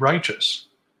make you righteous.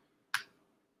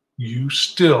 You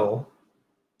still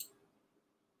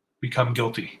become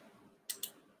guilty.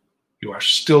 You are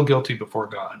still guilty before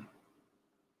God.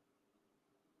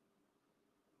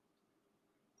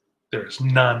 There is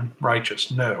none righteous.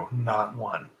 No, not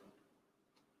one.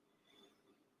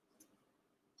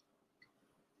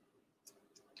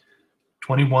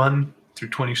 (21 through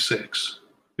 26).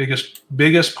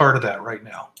 Biggest part of that right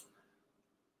now.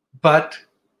 But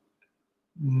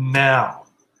now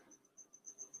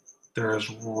there is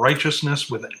righteousness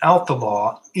without the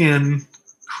law in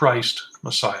Christ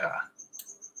Messiah.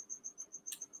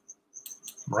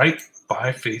 Right?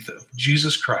 By faith of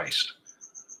Jesus Christ.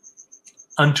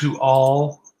 Unto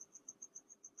all,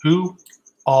 who?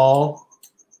 All,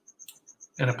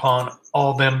 and upon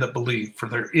all them that believe, for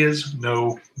there is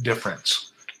no difference.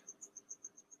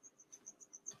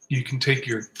 You can take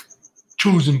your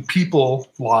chosen people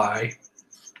lie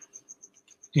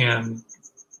and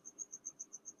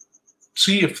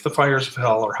see if the fires of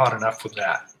hell are hot enough with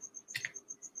that.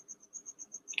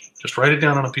 Just write it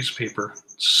down on a piece of paper,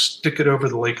 stick it over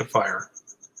the lake of fire,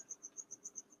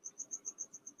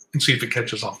 and see if it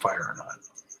catches on fire or not.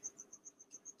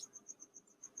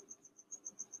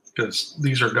 Because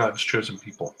these are God's chosen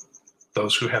people,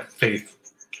 those who have faith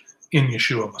in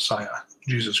Yeshua Messiah,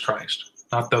 Jesus Christ,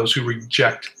 not those who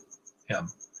reject him,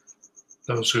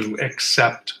 those who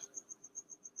accept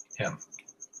him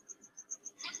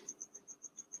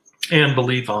and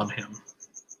believe on him.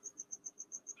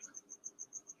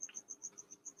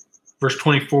 Verse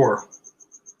 24,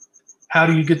 how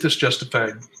do you get this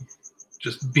justified?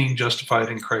 Just being justified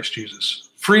in Christ Jesus.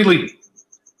 Freely.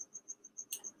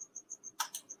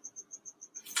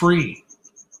 Freely.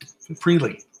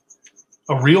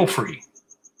 A real free.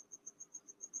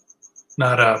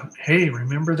 Not a, hey,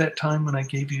 remember that time when I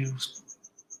gave you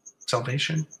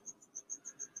salvation?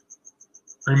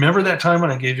 Remember that time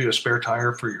when I gave you a spare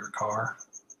tire for your car?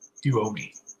 You owe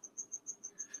me.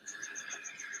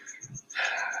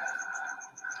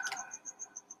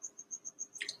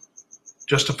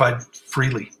 Justified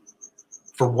freely.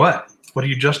 For what? What are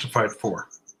you justified for?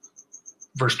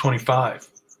 Verse 25.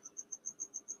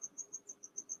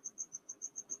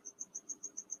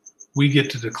 We get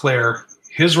to declare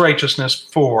his righteousness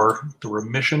for the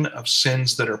remission of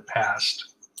sins that are past.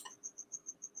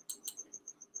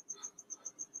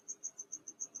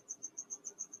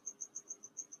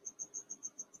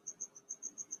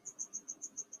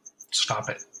 Stop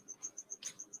it.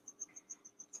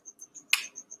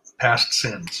 Past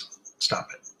sins. Stop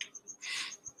it.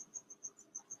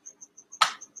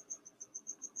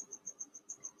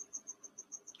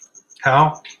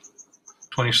 How?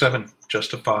 27.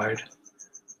 Justified.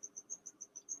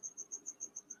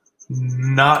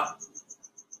 Not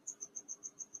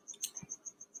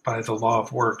by the law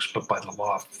of works, but by the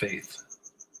law of faith.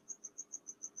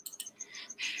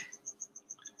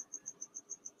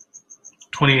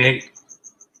 (28)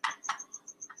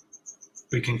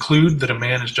 We conclude that a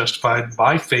man is justified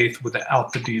by faith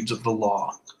without the deeds of the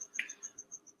law.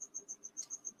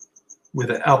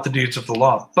 Without the deeds of the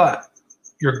law. But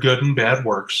your good and bad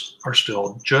works are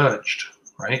still judged,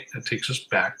 right? That takes us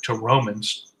back to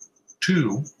Romans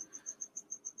 2,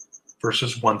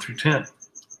 verses 1 through 10.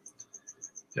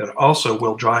 It also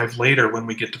will drive later when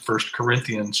we get to 1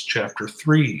 Corinthians chapter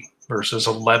 3, verses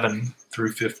 11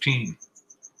 through 15.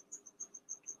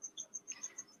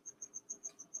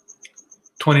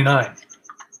 29.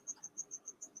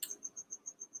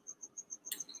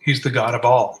 He's the God of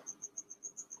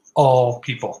all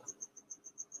people,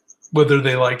 whether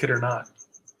they like it or not.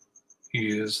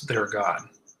 He is their God.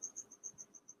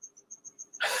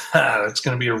 That's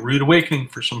going to be a rude awakening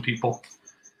for some people.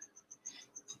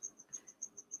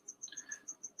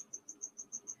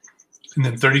 And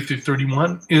then 30 through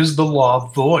 31, is the law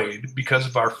void because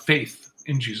of our faith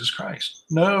in Jesus Christ?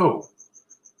 No.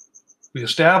 We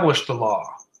established the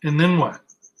law. And then what?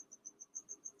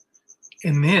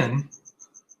 And then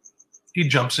he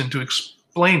jumps into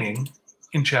explaining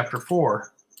in chapter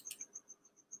 4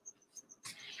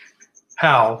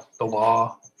 how the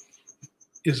law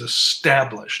is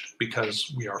established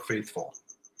because we are faithful.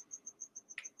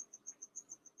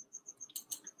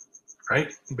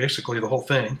 Right? Basically the whole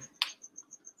thing.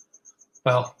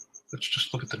 Well, let's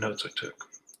just look at the notes I took.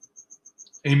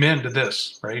 Amen to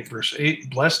this, right? Verse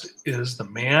 8, blessed is the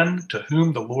man to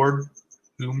whom the Lord,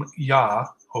 whom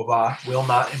Yah-Hovah, will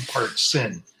not impart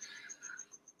sin.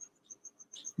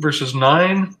 Verses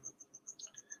 9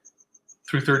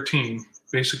 through 13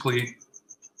 basically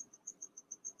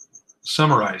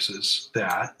summarizes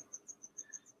that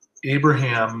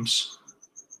Abraham's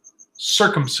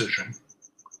circumcision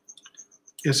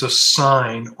is a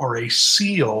sign or a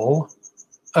seal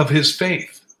of his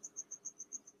faith.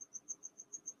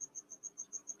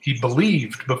 He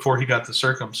believed before he got the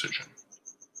circumcision,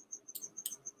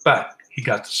 but he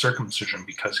got the circumcision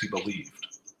because he believed.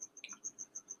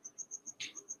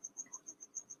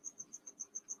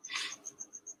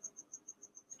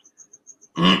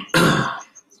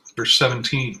 Verse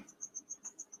 17,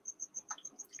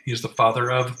 he is the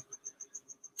father of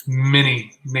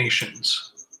many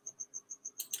nations.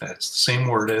 That's the same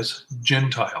word as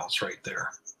Gentiles right there.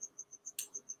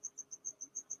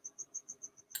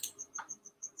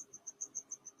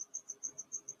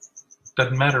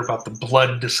 Doesn't matter about the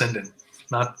blood descendant.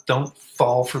 Don't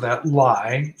fall for that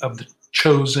lie of the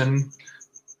chosen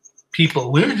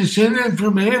people. We're descended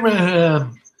from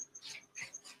Abraham.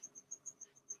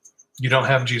 You don't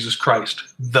have Jesus Christ,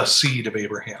 the seed of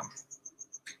Abraham.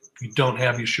 You don't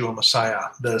have Yeshua Messiah,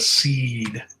 the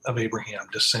seed of Abraham,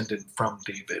 descended from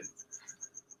David.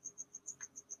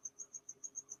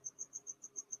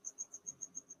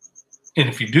 And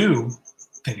if you do,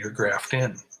 then you're grafted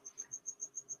in.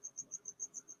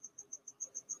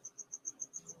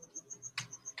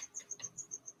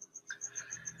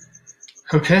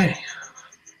 Okay.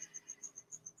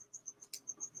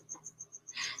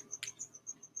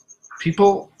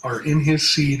 People are in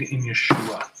his seed in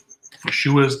Yeshua.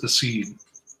 Yeshua is the seed,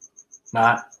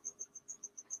 not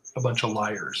a bunch of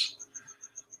liars.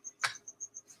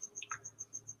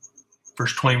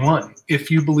 Verse 21,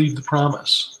 if you believe the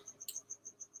promise,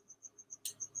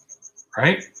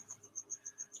 right?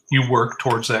 You work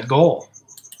towards that goal.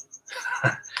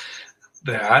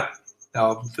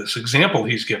 Now this example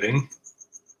he's giving,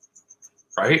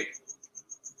 right?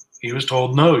 He was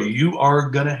told, no, you are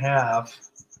going to have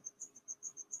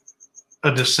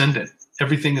a descendant.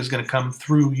 Everything is going to come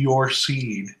through your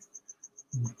seed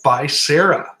by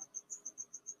Sarah.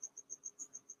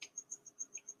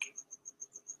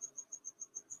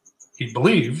 He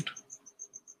believed,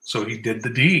 so he did the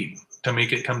deed to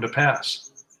make it come to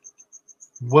pass.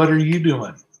 What are you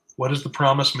doing? What is the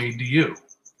promise made to you?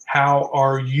 How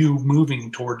are you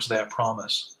moving towards that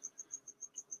promise?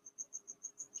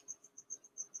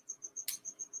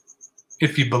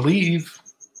 If you believe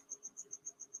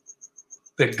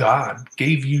that God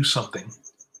gave you something,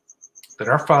 that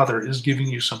our Father is giving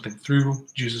you something through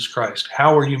Jesus Christ,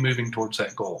 how are you moving towards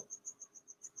that goal?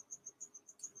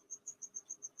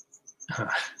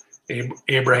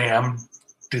 Abraham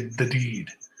did the deed,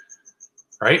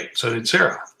 right? So did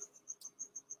Sarah.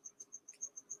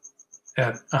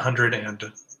 At 100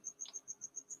 and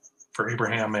for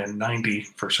Abraham and 90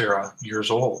 for Sarah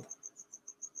years old.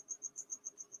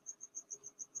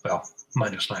 Well,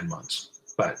 minus 9 months,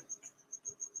 but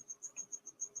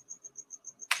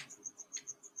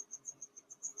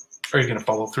are you going to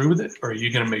follow through with it, or are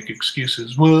you going to make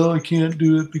excuses? Well, I can't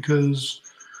do it because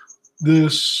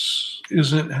this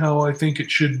isn't how I think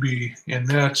it should be, and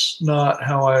that's not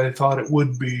how I thought it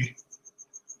would be.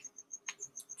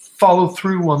 Follow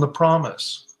through on the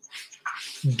promise.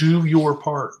 Do your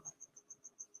part.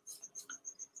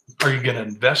 Are you going to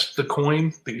invest the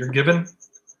coin that you're given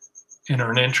and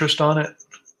earn interest on it?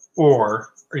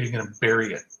 Or are you going to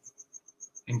bury it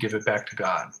and give it back to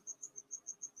God?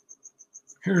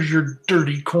 Here's your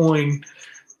dirty coin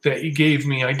that you gave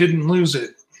me. I didn't lose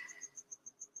it.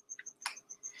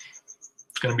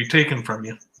 It's going to be taken from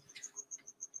you.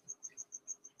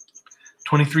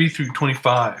 23 through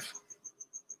 25.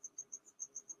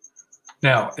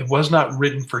 Now, it was not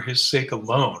written for his sake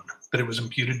alone that it was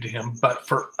imputed to him, but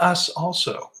for us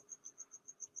also,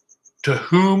 to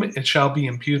whom it shall be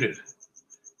imputed,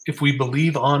 if we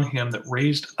believe on him that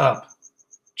raised up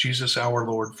Jesus our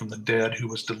Lord from the dead, who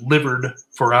was delivered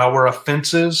for our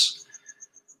offenses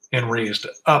and raised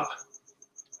up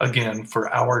again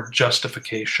for our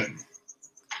justification.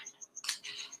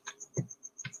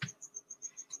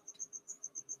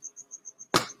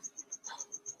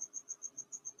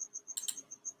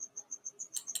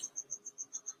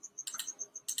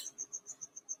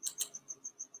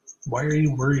 Why are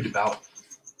you worried about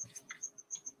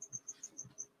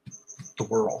the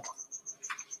world?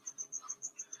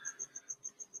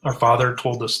 Our Father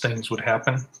told us things would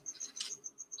happen,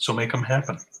 so make them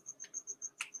happen.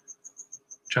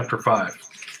 Chapter 5.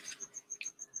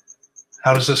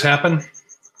 How does this happen?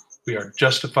 We are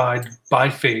justified by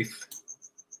faith.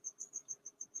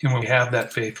 And when we have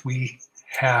that faith, we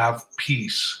have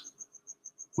peace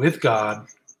with God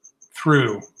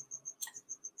through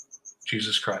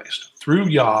Jesus Christ, through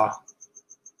Yah,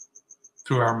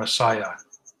 through our Messiah,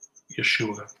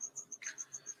 Yeshua.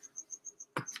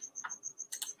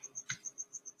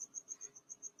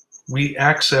 We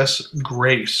access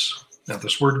grace. Now,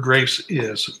 this word grace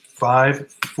is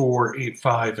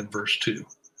 5485 in verse 2.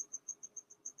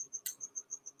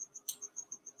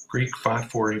 Greek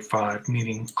 5485,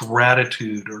 meaning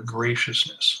gratitude or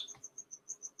graciousness.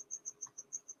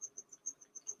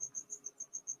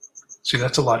 See,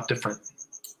 that's a lot different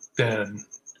than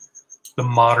the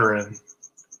modern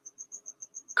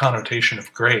connotation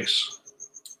of grace.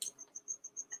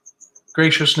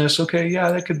 Graciousness, okay,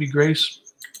 yeah, that could be grace.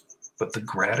 But the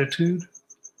gratitude,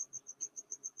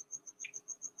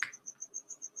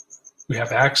 we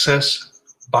have access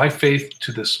by faith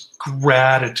to this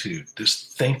gratitude,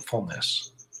 this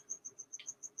thankfulness.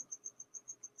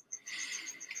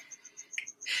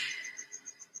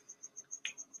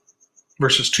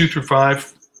 Verses 2 through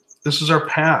 5, this is our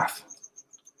path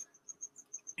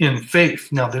in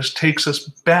faith. Now, this takes us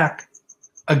back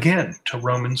again to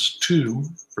Romans 2,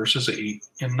 verses 8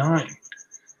 and 9,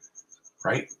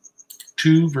 right?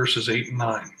 2 verses 8 and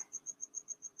 9.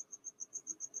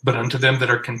 But unto them that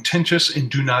are contentious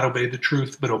and do not obey the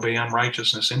truth, but obey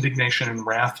unrighteousness, indignation and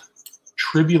wrath,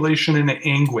 tribulation and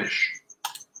anguish.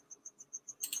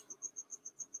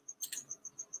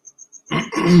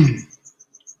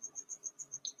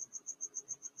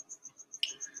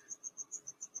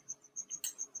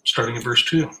 Starting in verse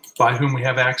 2, by whom we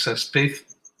have access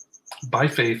by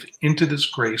faith into this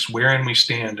grace wherein we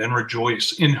stand and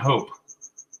rejoice in hope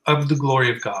of the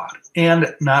glory of God.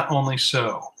 And not only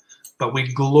so, but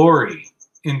we glory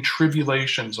in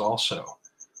tribulations also,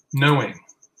 knowing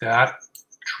that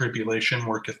tribulation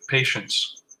worketh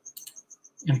patience,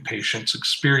 and patience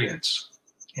experience,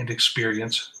 and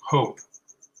experience hope,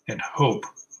 and hope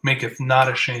maketh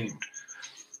not ashamed,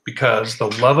 because the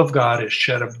love of God is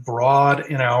shed abroad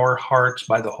in our hearts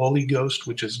by the Holy Ghost,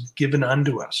 which is given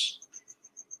unto us.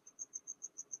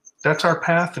 That's our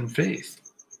path in faith.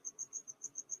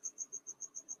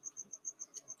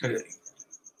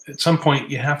 At some point,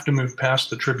 you have to move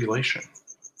past the tribulation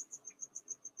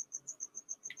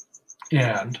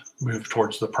and move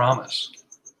towards the promise,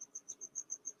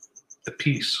 the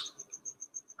peace,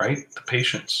 right? The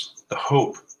patience, the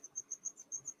hope.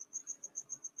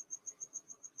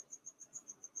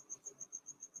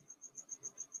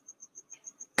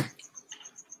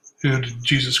 Who did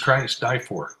Jesus Christ die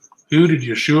for? Who did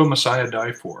Yeshua Messiah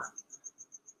die for?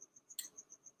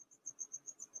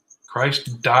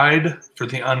 Christ died for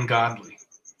the ungodly.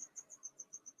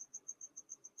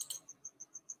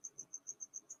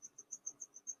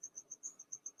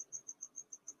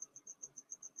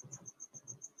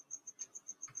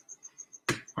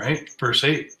 Right? Verse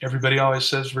 8. Everybody always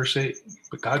says verse 8.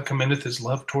 But God commendeth his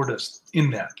love toward us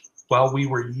in that while we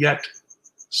were yet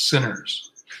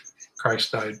sinners,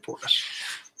 Christ died for us.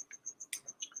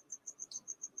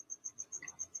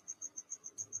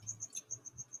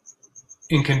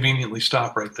 Inconveniently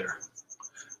stop right there.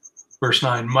 Verse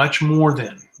 9, much more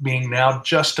then, being now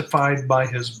justified by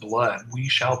his blood, we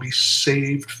shall be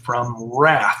saved from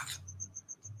wrath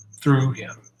through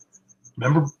him.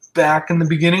 Remember back in the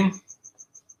beginning,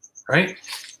 right,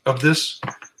 of this,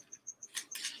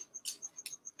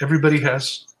 everybody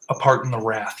has a part in the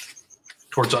wrath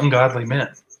towards ungodly men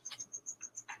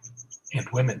and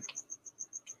women.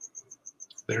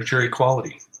 There's your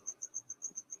equality.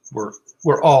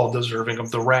 We're all deserving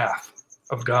of the wrath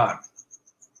of God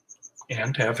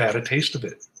and have had a taste of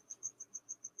it.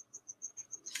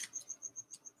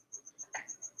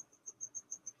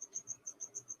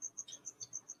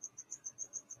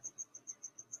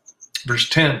 Verse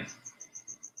 10,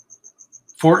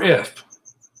 for if,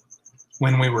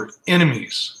 when we were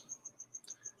enemies,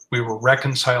 we were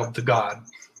reconciled to God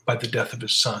by the death of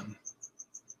his Son,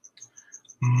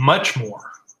 much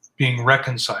more, being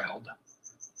reconciled,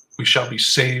 we shall be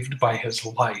saved by his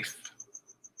life.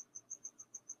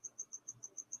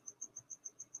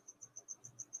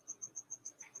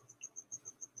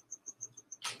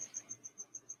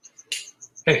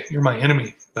 Hey, you're my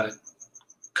enemy, but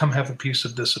come have a piece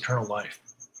of this eternal life.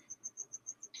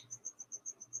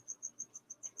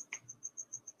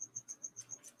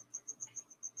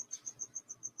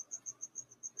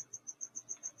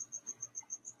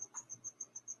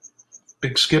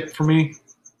 Big skip for me,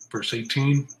 verse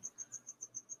 18.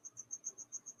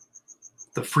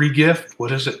 The free gift,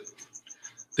 what is it?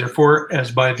 Therefore,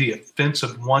 as by the offense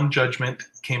of one judgment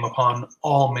came upon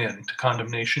all men to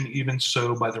condemnation, even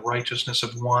so by the righteousness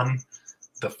of one,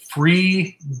 the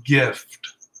free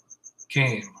gift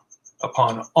came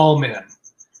upon all men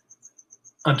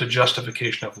unto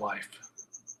justification of life.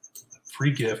 The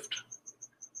free gift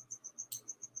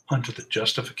unto the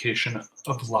justification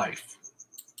of life.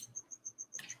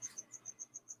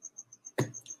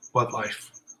 What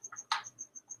life?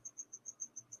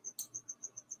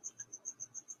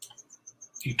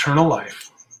 Eternal life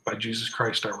by Jesus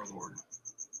Christ our Lord.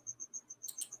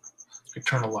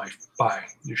 Eternal life by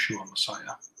Yeshua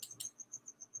Messiah.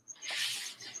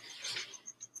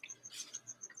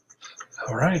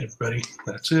 All right, everybody,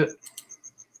 that's it.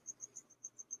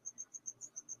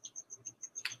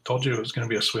 Told you it was going to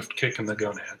be a swift kick in the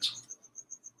gonads.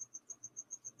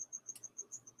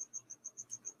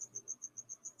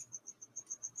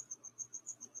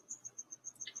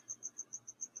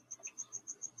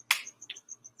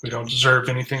 We don't deserve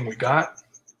anything we got,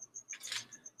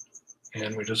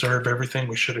 and we deserve everything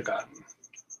we should have gotten.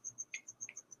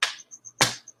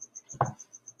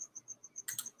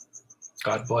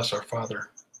 God bless our Father.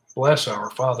 Bless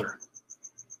our Father.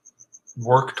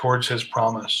 Work towards his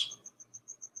promise.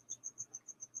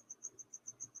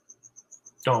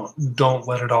 Don't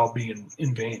let it all be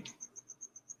in vain.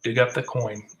 Dig up the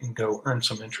coin and go earn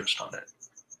some interest on it.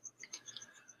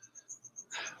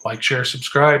 Like, share,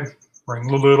 subscribe. Ring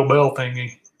the little bell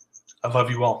thingy. I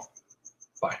love you all.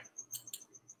 Bye.